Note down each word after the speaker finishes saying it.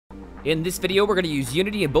In this video, we're going to use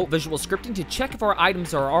Unity and Bolt Visual Scripting to check if our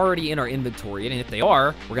items are already in our inventory, and if they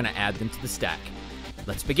are, we're going to add them to the stack.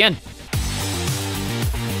 Let's begin.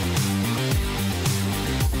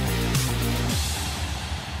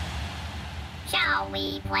 Shall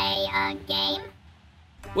we play a game?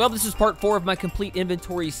 Well, this is part 4 of my complete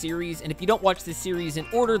inventory series, and if you don't watch this series in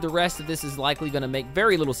order, the rest of this is likely going to make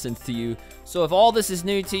very little sense to you. So if all this is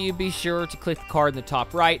new to you, be sure to click the card in the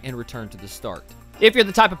top right and return to the start. If you're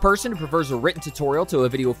the type of person who prefers a written tutorial to a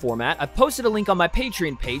video format, I've posted a link on my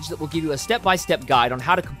Patreon page that will give you a step-by-step guide on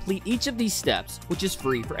how to complete each of these steps, which is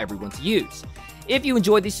free for everyone to use. If you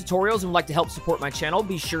enjoyed these tutorials and would like to help support my channel,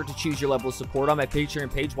 be sure to choose your level of support on my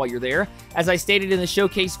Patreon page while you're there. As I stated in the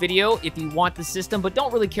showcase video, if you want the system but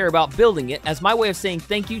don't really care about building it, as my way of saying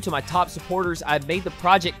thank you to my top supporters, I've made the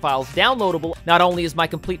project files downloadable. Not only is my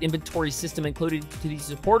complete inventory system included to these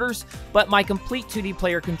supporters, but my complete 2D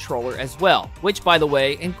player controller as well, which, by the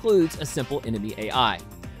way, includes a simple enemy AI.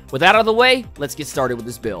 With that out of the way, let's get started with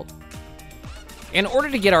this build. In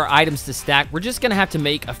order to get our items to stack, we're just going to have to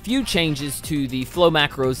make a few changes to the flow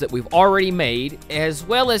macros that we've already made, as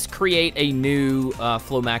well as create a new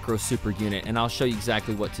flow macro super unit, and I'll show you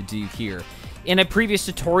exactly what to do here. In a previous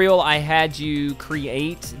tutorial, I had you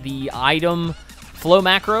create the item flow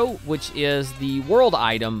macro, which is the world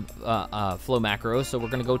item flow macro. So we're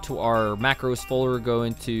going to go to our macros folder, go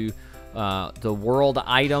into the world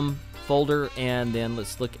item folder, and then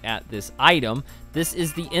let's look at this item. This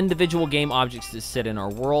is the individual game objects that sit in our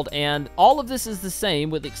world, and all of this is the same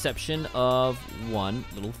with the exception of one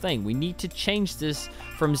little thing. We need to change this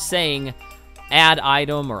from saying add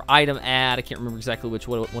item or item add. I can't remember exactly which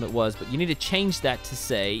one it was, but you need to change that to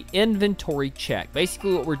say inventory check.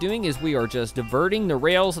 Basically what we're doing is we are just diverting the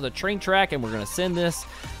rails of the train track, and we're going to send this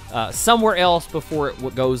somewhere else before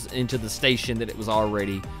it goes into the station that it was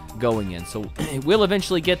already going in. So it will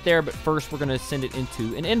eventually get there, but first we're going to send it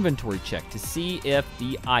into an inventory check to see if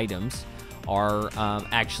the items are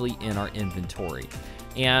actually in our inventory.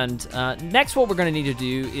 And next, what we're going to need to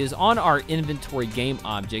do is on our inventory game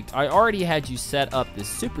object, I already had you set up this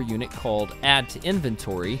super unit called add to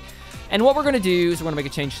inventory. And what we're going to do is we're going to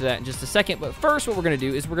make a change to that in just a second. But first, what we're going to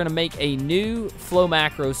do is we're going to make a new flow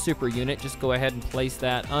macro super unit. Just go ahead and place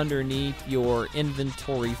that underneath your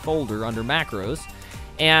inventory folder under macros.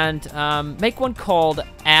 And make one called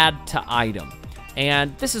add to item.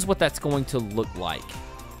 And this is what that's going to look like.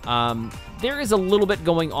 There is a little bit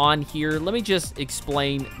going on here. Let me just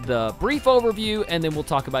explain the brief overview, and then we'll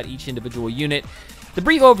talk about each individual unit. The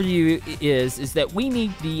brief overview is that we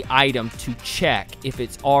need the item to check if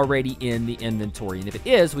it's already in the inventory, and if it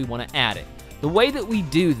is, we want to add it. The way that we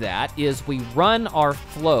do that is we run our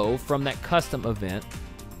flow from that custom event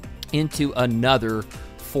into another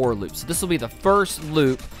for loop. So this will be the first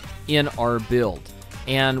loop in our build,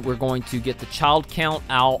 and we're going to get the child count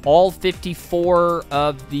out, all 54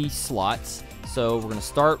 of the slots. So we're going to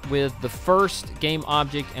start with the first game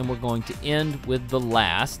object, and we're going to end with the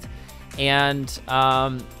last. And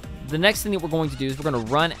the next thing that we're going to do is we're going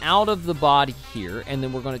to run out of the body here, and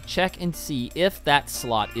then we're going to check and see if that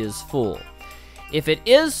slot is full. If it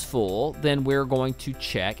is full, then we're going to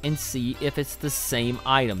check and see if it's the same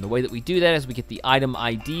item. The way that we do that is we get the item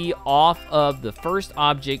ID off of the first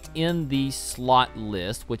object in the slot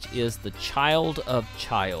list, which is the child of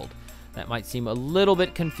child. That might seem a little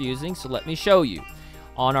bit confusing, so let me show you.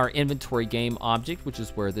 On our inventory game object, which is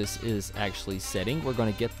where this is actually setting, we're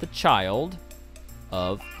going to get the child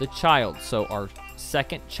of the child. So our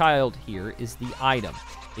second child here is the item.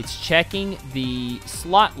 It's checking the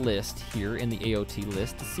slot list here in the AOT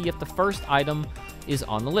list to see if the first item is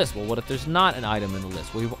on the list. Well, what if there's not an item in the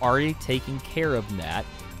list? We've already taken care of that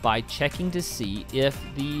by checking to see if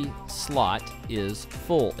the slot is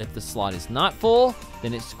full. If the slot is not full,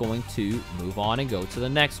 then it's going to move on and go to the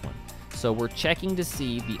next one. So we're checking to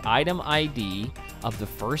see the item ID of the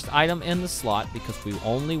first item in the slot, because we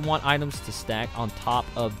only want items to stack on top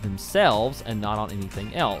of themselves and not on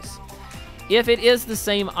anything else. If it is the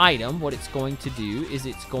same item, what it's going to do is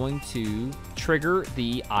it's going to trigger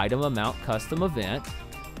the item amount custom event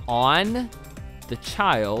on the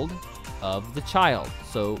child of the child.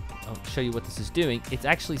 So I'll show you what this is doing. It's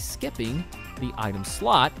actually skipping the item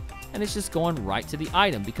slot, and it's just going right to the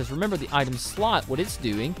item, because remember, the item slot, what it's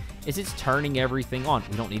doing is it's turning everything on.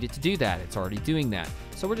 We don't need it to do that. It's already doing that.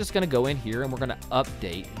 So we're just going to go in here and we're going to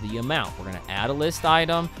update the amount. We're going to add a list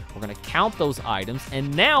item. We're going to count those items,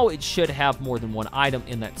 and now it should have more than one item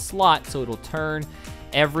in that slot, so it'll turn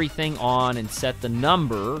everything on and set the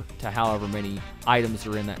number to however many items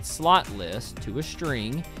are in that slot list to a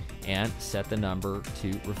string, and set the number to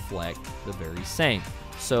reflect the very same.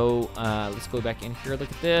 So let's go back in here,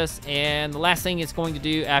 look at this. And the last thing it's going to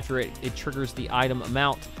do after it triggers the item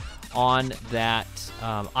amount on that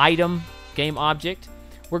item game object,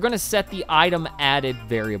 we're going to set the item added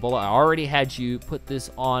variable. I already had you put this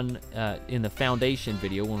on in the foundation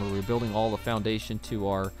video when we were building all the foundation to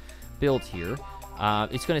our build here.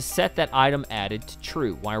 It's going to set that item added to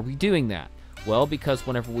true. Why are we doing that? Well, because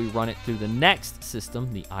whenever we run it through the next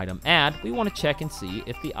system, the item add, we want to check and see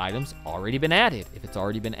if the item's already been added. If it's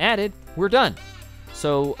already been added, we're done.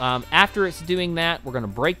 So after it's doing that, we're going to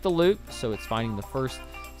break the loop. So it's finding the first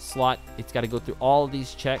slot. It's got to go through all of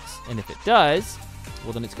these checks. And if it does,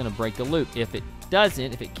 well, then it's going to break the loop. If it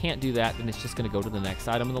doesn't, if it can't do that, then it's just going to go to the next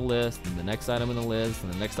item on the list, and the next item on the list,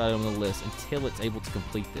 and the next item on the list until it's able to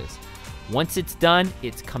complete this. Once it's done,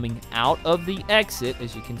 it's coming out of the exit,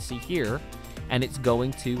 as you can see here, and it's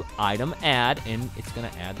going to item add, and it's going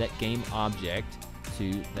to add that game object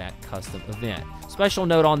to that custom event. Special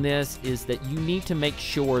note on this is that you need to make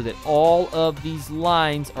sure that all of these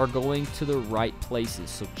lines are going to the right places.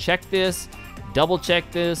 So check this, double check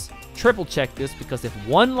this, triple check this, because if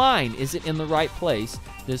one line isn't in the right place,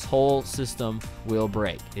 this whole system will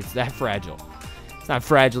break. It's that fragile. It's not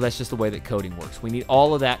fragile, that's just the way that coding works. We need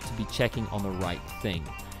all of that to be checking on the right thing.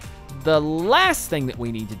 The last thing that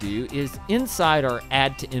we need to do is inside our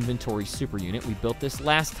add to inventory super unit. We built this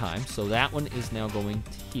last time, so that one is now going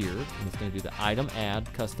to here, and it's going to do the item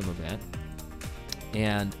add custom event.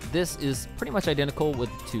 And this is pretty much identical with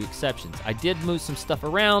 2 exceptions. I did move some stuff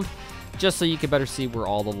around just so you can better see where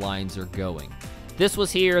all the lines are going. This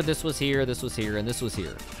was here, this was here, this was here, and this was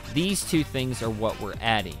here. These 2 things are what we're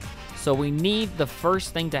adding. So we need the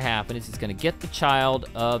first thing to happen is it's going to get the child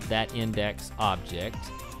of that index object,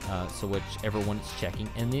 so whichever one it's checking,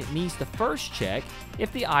 and it needs to first check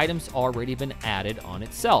if the item's already been added on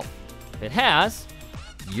itself. If it has,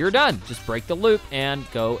 you're done. Just break the loop and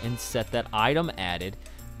go and set that item added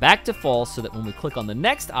back to false so that when we click on the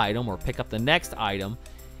next item or pick up the next item,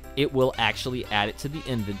 it will actually add it to the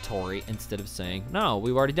inventory instead of saying, no,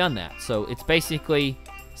 we've already done that. So it's basically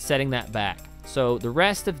setting that back. So the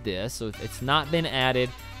rest of this, so if it's not been added,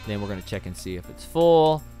 then we're going to check and see if it's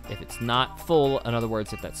full. If it's not full, in other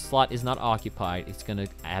words, if that slot is not occupied, it's going to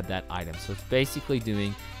add that item. So it's basically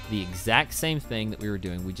doing the exact same thing that we were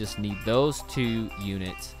doing. We just need those 2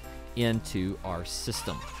 units into our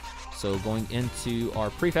system. So going into our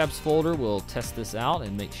prefabs folder, we'll test this out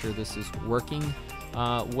and make sure this is working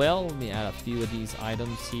well. Let me add a few of these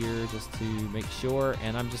items here just to make sure.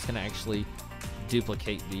 And I'm just going to actually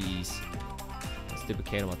duplicate these. Let's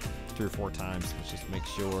duplicate them 3 or 4 times. Let's just make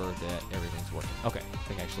sure that everything's working. Okay, I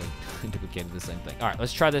think I actually duplicated the same thing. All right,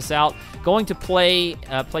 let's try this out. Going to play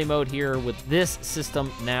mode here with this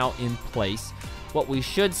system now in place. What we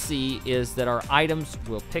should see is that our items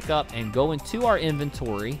will pick up and go into our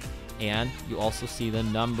inventory, and you also see the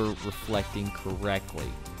number reflecting correctly.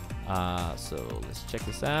 So let's check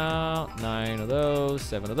this out. 9 of those,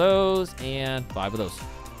 7 of those, and 5 of those.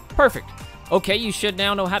 Perfect. Okay, you should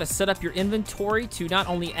now know how to set up your inventory to not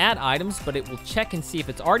only add items, but it will check and see if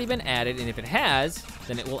it's already been added, and if it has,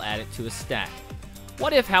 then it will add it to a stack.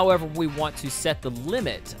 What if, however, we want to set the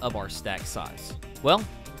limit of our stack size? Well,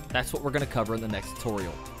 that's what we're going to cover in the next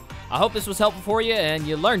tutorial. I hope this was helpful for you and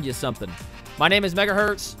you learned you something. My name is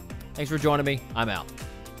Megahertz. Thanks for joining me. I'm out.